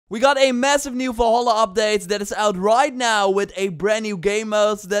We got a massive new Valhalla update that is out right now with a brand new game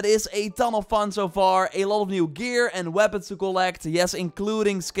mode that is a ton of fun so far. A lot of new gear and weapons to collect, yes,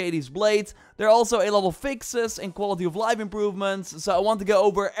 including Skady's blade. There are also a lot of fixes and quality of life improvements, so I want to go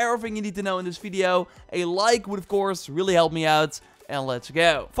over everything you need to know in this video. A like would of course really help me out. And let's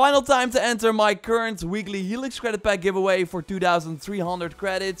go. Final time to enter my current weekly Helix credit pack giveaway for 2,300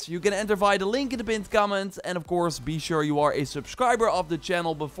 credits. You can enter via the link in the pinned comment. And of course, be sure you are a subscriber of the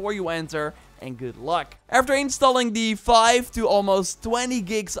channel before you enter. And good luck. After installing the 5 to almost 20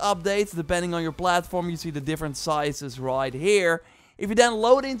 gigs update, depending on your platform, you see the different sizes right here. If you then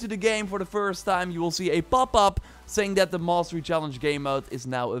load into the game for the first time, you will see a pop-up saying that the Mastery Challenge game mode is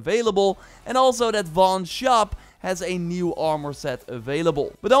now available. And also that Vaughn's shop has a new armor set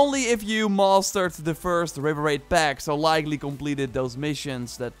available. But only if you mastered the first River Raid pack, so likely completed those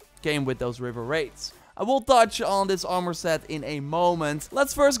missions that came with those River Raids. I will touch on this armor set in a moment.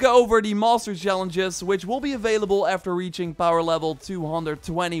 Let's first go over the Mastery Challenges, which will be available after reaching power level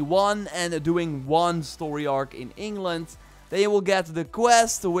 221 and doing one story arc in England. Then you will get the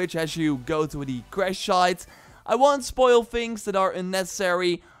quest, which as you go to the crash site. I won't spoil things that are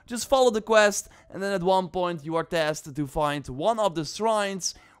unnecessary. Just follow the quest, and then at one point you are tasked to find one of the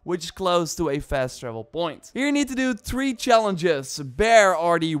shrines, which is close to a fast travel point. Here you need to do 3 challenges. Bear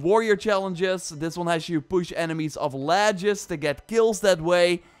are the warrior challenges. This one has you push enemies off ledges to get kills that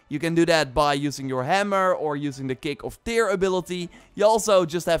way. You can do that by using your hammer or using the Kick of Tear ability. You also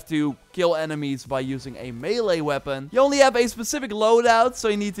just have to kill enemies by using a melee weapon. You only have a specific loadout, so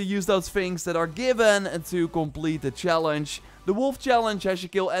you need to use those things that are given to complete the challenge. The Wolf Challenge has you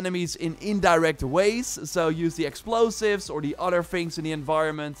kill enemies in indirect ways, so use the explosives or the other things in the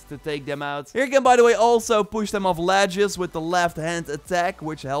environment to take them out. Here you can, by the way, also push them off ledges with the left hand attack,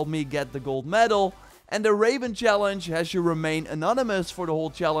 which helped me get the gold medal. And the Raven Challenge has you remain anonymous for the whole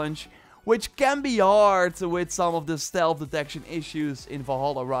challenge, which can be hard with some of the stealth detection issues in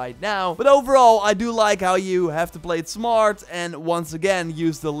Valhalla right now. But overall, I do like how you have to play it smart and once again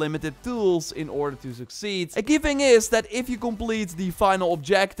use the limited tools in order to succeed. A key thing is that if you complete the final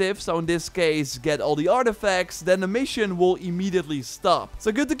objective, so in this case get all the artifacts, then the mission will immediately stop.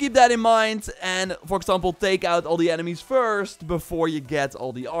 So good to keep that in mind and, for example, take out all the enemies first before you get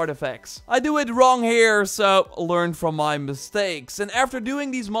all the artifacts. I do it wrong here, so learn from my mistakes. And after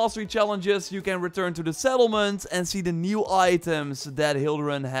doing these mastery challenges, you can return to the settlement and see the new items that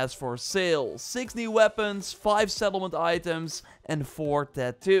Hildebrand has for sale. 6 new weapons, 5 settlement items, and 4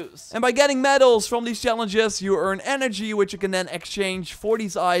 tattoos. And by getting medals from these challenges, you earn energy, which you can then exchange for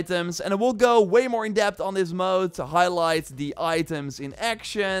these items. And I will go way more in depth on this mode to highlight the items in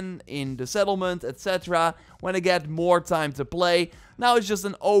action, in the settlement, etc. when I get more time to play. Now it's just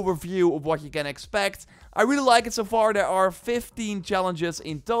an overview of what you can expect. I really like it so far. There are 15 challenges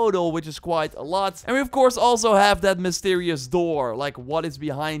in total, which is quite a lot. And we of course also have that mysterious door. Like, what is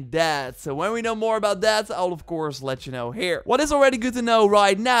behind that? So when we know more about that, I'll of course let you know here. What is already good to know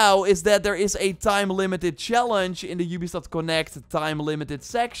right now is that there is a time-limited challenge in the Ubisoft Connect time-limited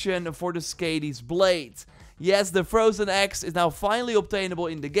section for the Skady's blade. Yes, the Frozen Axe is now finally obtainable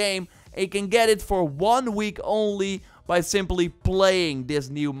in the game. And you can get it for 1 week only by simply playing this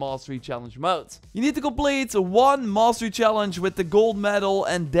new Mastery Challenge mode. You need to complete 1 Mastery Challenge with the gold medal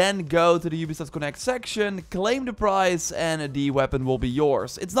and then go to the Ubisoft Connect section, claim the prize, and the weapon will be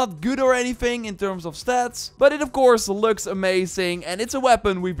yours. It's not good or anything in terms of stats, but it of course looks amazing and it's a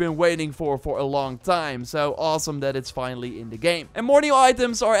weapon we've been waiting for a long time, so awesome that it's finally in the game. And more new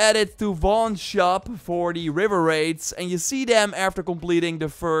items are added to Vaughn's shop for the River Raids, and you see them after completing the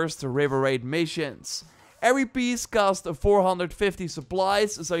first River Raid missions. Every piece costs 450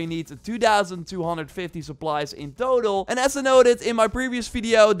 supplies, so you need 2,250 supplies in total. And as I noted in my previous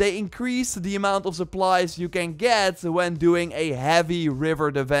video, they increased the amount of supplies you can get when doing a heavy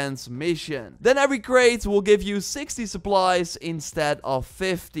river defense mission. Then every crate will give you 60 supplies instead of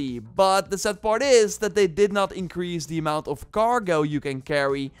 50. But the sad part is that they did not increase the amount of cargo you can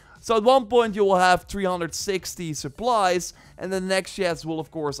carry. So at one point you will have 360 supplies, and the next chest will of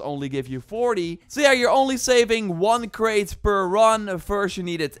course only give you 40. So yeah, you're only saving 1 crate per run. First you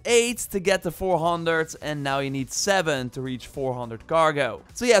needed 8 to get to 400, and now you need 7 to reach 400 cargo.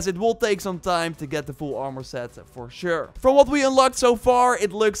 So yes, it will take some time to get the full armor set for sure. From what we unlocked so far,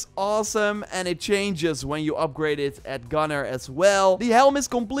 it looks awesome, and it changes when you upgrade it at Gunner as well. The helm is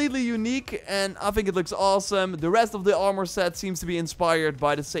completely unique, and I think it looks awesome. The rest of the armor set seems to be inspired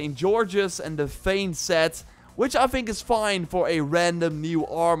by the St. George's and the Fane set, which I think is fine for a random new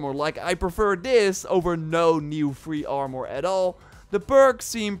armor. Like, I prefer this over no new free armor at all. The perks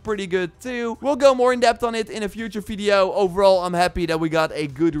seem pretty good too. We'll go more in depth on it in a future video. Overall, I'm happy that we got a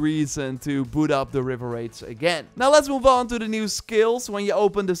good reason to boot up the river raids again. Now let's move on to the new skills. When you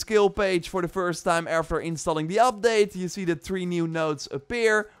open the skill page for the first time after installing the update, you see the 3 new nodes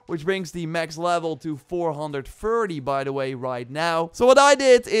appear, which brings the max level to 430, by the way, right now. So what I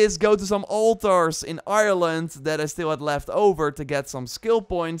did is go to some altars in Ireland that I still had left over to get some skill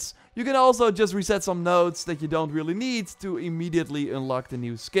points. You can also just reset some nodes that you don't really need to immediately unlock the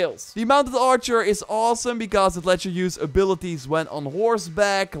new skills. The Mounted Archer is awesome because it lets you use abilities when on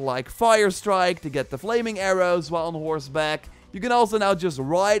horseback, like Fire Strike to get the flaming arrows while on horseback. You can also now just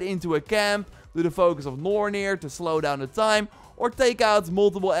ride into a camp, do the focus of Nornir to slow down the time, or take out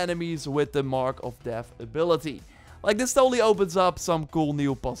multiple enemies with the Mark of Death ability. Like, this totally opens up some cool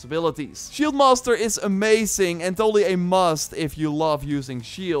new possibilities. Shieldmaster is amazing and totally a must if you love using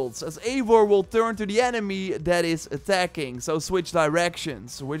shields, as Eivor will turn to the enemy that is attacking, so switch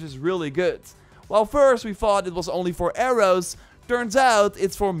directions, which is really good. While first we thought it was only for arrows, turns out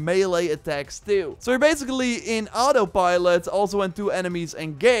it's for melee attacks too. So you're basically in autopilot. Also when 2 enemies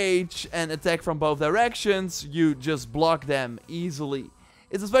engage and attack from both directions, you just block them easily.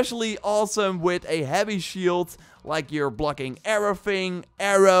 It's especially awesome with a heavy shield, like you're blocking everything,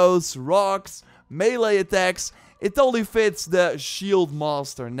 arrows, rocks, melee attacks. It totally fits the Shield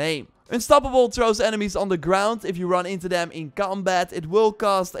Master name. Unstoppable throws enemies on the ground. If you run into them in combat, it will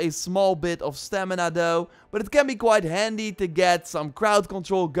cost a small bit of stamina though, but it can be quite handy to get some crowd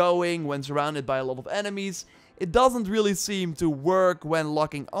control going when surrounded by a lot of enemies. It doesn't really seem to work when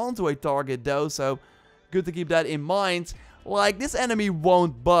locking onto a target though, so good to keep that in mind. Like, this enemy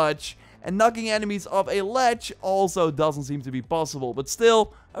won't budge, and knocking enemies off a ledge also doesn't seem to be possible, but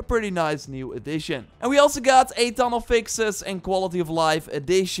still a pretty nice new addition. And we also got a ton of fixes and quality of life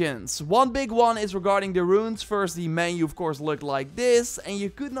additions. One big one is regarding the runes. First, the menu of course looked like this, and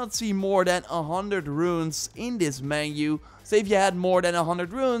you could not see more than 100 runes in this menu. So if you had more than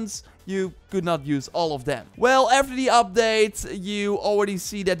 100 runes, you could not use all of them. Well, after the update, you already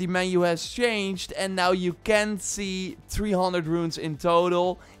see that the menu has changed, and now you can see 300 runes in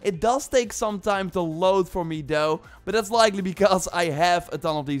total. It does take some time to load for me though, but that's likely because I have a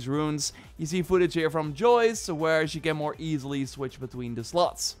ton of these runes. You see footage here from Joyce, where she can more easily switch between the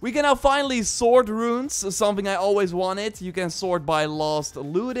slots. We can now finally sort runes, something I always wanted. You can sort by lost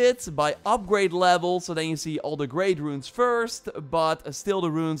looted, by upgrade level, so then you see all the great runes first, but still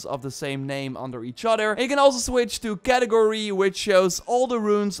the runes of the same name under each other. And you can also switch to category, which shows all the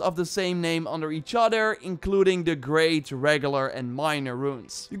runes of the same name under each other, including the great, regular, and minor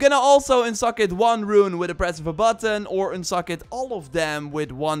runes. You can also unsocket one rune with a press of a button, or unsocket all of them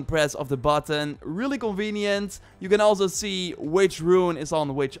with one press of the button. Really convenient. You can also see which rune is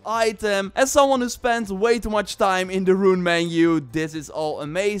on which item. As someone who spent way too much time in the rune menu, this is all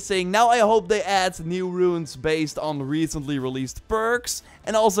amazing. Now I hope they add new runes based on recently released perks,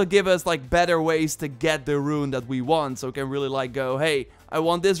 and also give us like better ways to get the rune that we want, so we can really like go, hey, I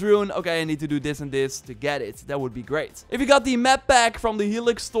want this rune, okay, I need to do this and this to get it. That would be great. If you got the map pack from the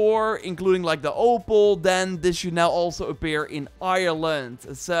Helix store, including like the opal, then this should now also appear in Ireland.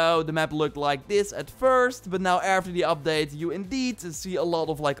 So the map looked like this at first, but now after the update, you indeed see a lot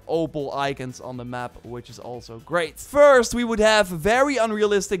of like opal icons on the map, which is also great. First, we would have very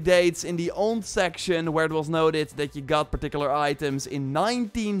unrealistic dates in the owned section, where it was noted that you got particular items in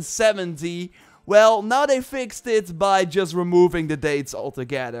 1970. Well, now they fixed it by just removing the dates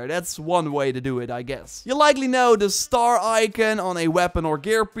altogether. That's one way to do it, I guess. You likely know the star icon on a weapon or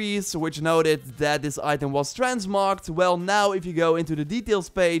gear piece, which noted that this item was transmogged. Well, now if you go into the details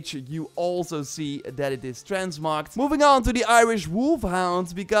page, you also see that it is transmogged. Moving on to the Irish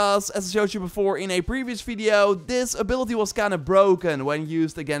Wolfhound, because as I showed you before in a previous video, this ability was kind of broken when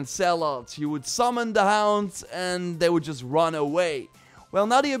used against Zealots. You would summon the hound and they would just run away. Well,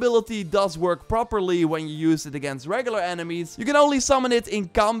 now the ability does work properly when you use it against regular enemies. You can only summon it in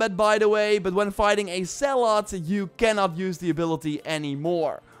combat, by the way, but when fighting a Zealot, you cannot use the ability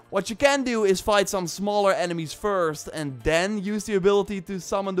anymore. What you can do is fight some smaller enemies first and then use the ability to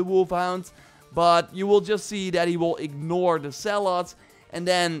summon the Wolfhound, but you will just see that he will ignore the Zealot, and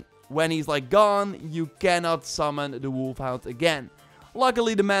then when he's like gone, you cannot summon the Wolfhound again.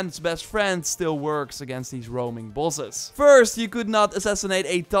 Luckily, the man's best friend still works against these roaming bosses. First, you could not assassinate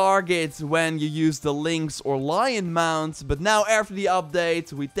a target when you used the lynx or lion mount, but now after the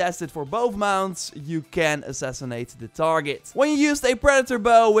update, we tested for both mounts, you can assassinate the target. When you used a predator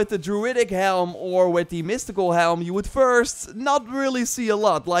bow with the druidic helm or with the mystical helm, you would first not really see a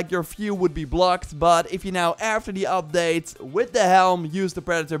lot, like your view would be blocked, but if you now after the update with the helm use the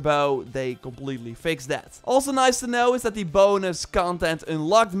predator bow, they completely fixed that. Also nice to know is that the bonus content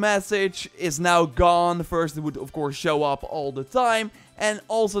unlocked message is now gone. First it would of course show up all the time. And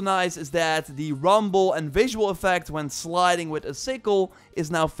also nice is that the rumble and visual effect when sliding with a sickle is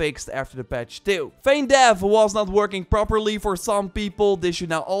now fixed after the patch too. Feign dev was not working properly for some people. This should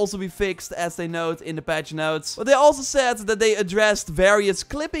now also be fixed as they note in the patch notes. But they also said that they addressed various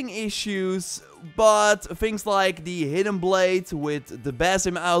clipping issues, but things like the hidden blade with the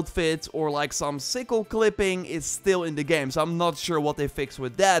Basim outfit or like some sickle clipping is still in the game. So I'm not sure what they fixed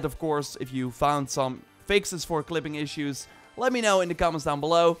with that. Of course, if you found some fixes for clipping issues, let me know in the comments down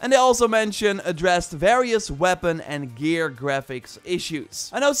below. And they also mention addressed various weapon and gear graphics issues.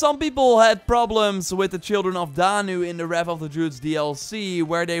 I know some people had problems with the Children of Danu in the Wrath of the Druids DLC,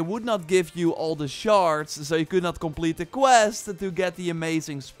 where they would not give you all the shards, so you could not complete the quest to get the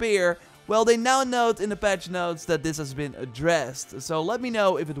amazing spear. Well, they now note in the patch notes that this has been addressed, so let me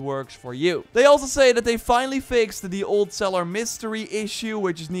know if it works for you. They also say that they finally fixed the old seller mystery issue,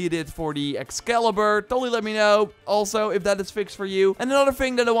 which is needed for the Excalibur. Totally let me know also if that is fixed for you. And another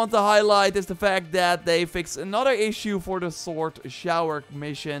thing that I want to highlight is the fact that they fixed another issue for the Sword Shower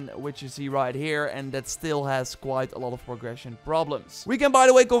mission, which you see right here, and that still has quite a lot of progression problems. We can, by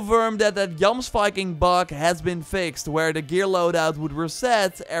the way, confirm that that Jams Viking bug has been fixed, where the gear loadout would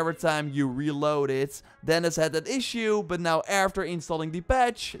reset every time you reload it. Dennis had that issue, but now after installing the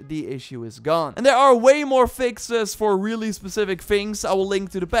patch, the issue is gone. And there are way more fixes for really specific things. I will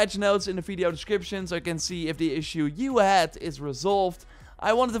link to the patch notes in the video description so you can see if the issue you had is resolved.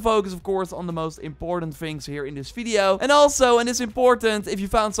 I wanted to focus, of course, on the most important things here in this video. And also, and it's important, if you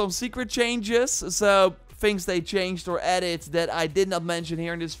found some secret changes, so things they changed or added that I did not mention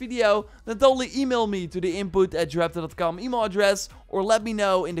here in this video, then totally email me to the input@jorraptor.com email address or let me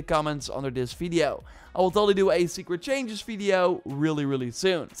know in the comments under this video. I will totally do a secret changes video really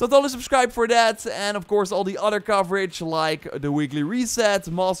soon. So totally subscribe for that, and of course all the other coverage like the weekly reset,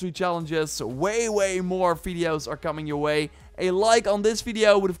 mastery challenges, way more videos are coming your way. A like on this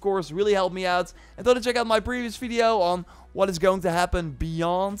video would of course really help me out, and totally check out my previous video on what is going to happen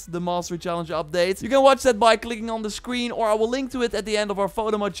beyond the Mastery Challenge update. You can watch that by clicking on the screen, or I will link to it at the end of our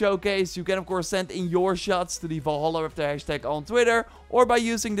photo mode showcase. You can of course send in your shots to the Valhalla Raptor hashtag on Twitter, or by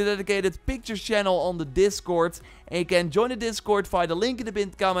using the dedicated pictures channel on the Discord. And you can join the Discord via the link in the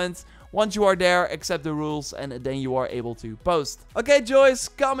pinned comment. Once you are there, accept the rules, and then you are able to post. Okay, Joyce,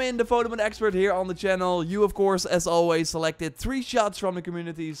 come in, the photo mode expert here on the channel. You, of course, as always, selected 3 shots from the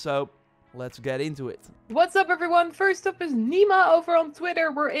community, so let's get into it. What's up, everyone? First up is Nima over on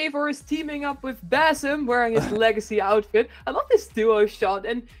Twitter, where Eivor is teaming up with Basim, wearing his legacy outfit. I love this duo shot,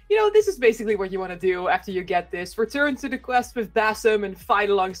 and you know, this is basically what you want to do after you get this. Return to the quest with Basim and fight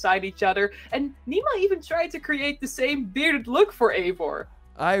alongside each other. And Nima even tried to create the same bearded look for Eivor.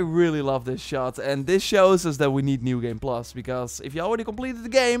 I really love this shot, and this shows us that we need New Game Plus, because if you already completed the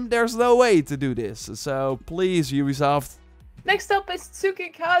game, there's no way to do this. So please, Ubisoft. Next up is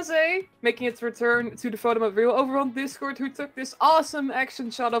Tsukikaze, making its return to the photo mode reel over on Discord, who took this awesome action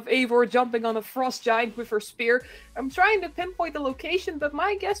shot of Eivor jumping on a frost giant with her spear. I'm trying to pinpoint the location, but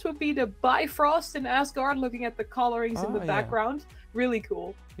my guess would be the Bifrost in Asgard, looking at the colorings in the background. Really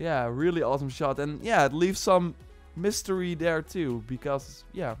cool. Yeah, really awesome shot, and yeah, it leaves some mystery there too, because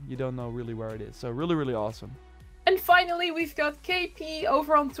yeah, you don't know really where it is. So really awesome. And finally, we've got KP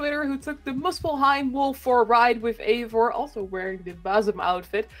over on Twitter, who took the Muspelheim wolf for a ride with Eivor, also wearing the Basim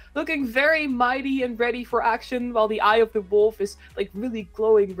outfit, looking very mighty and ready for action, while the eye of the wolf is like really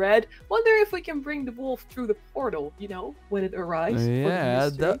glowing red. Wonder if we can bring the wolf through the portal, you know, when it arrives. Yeah,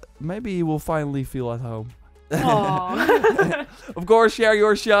 maybe he will finally feel at home. Aww. Of course, share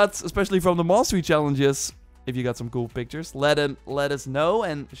your shots, especially from the Mastery Challenges. If you got some cool pictures, let us know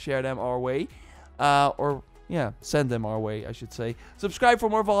and share them our way. Or yeah, send them our way, I should say. Subscribe for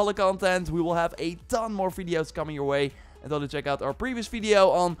more Valhalla content. We will have a ton more videos coming your way. And don't check out our previous video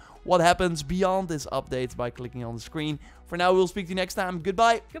on what happens beyond this update by clicking on the screen. For now, we'll speak to you next time.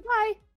 Goodbye. Goodbye.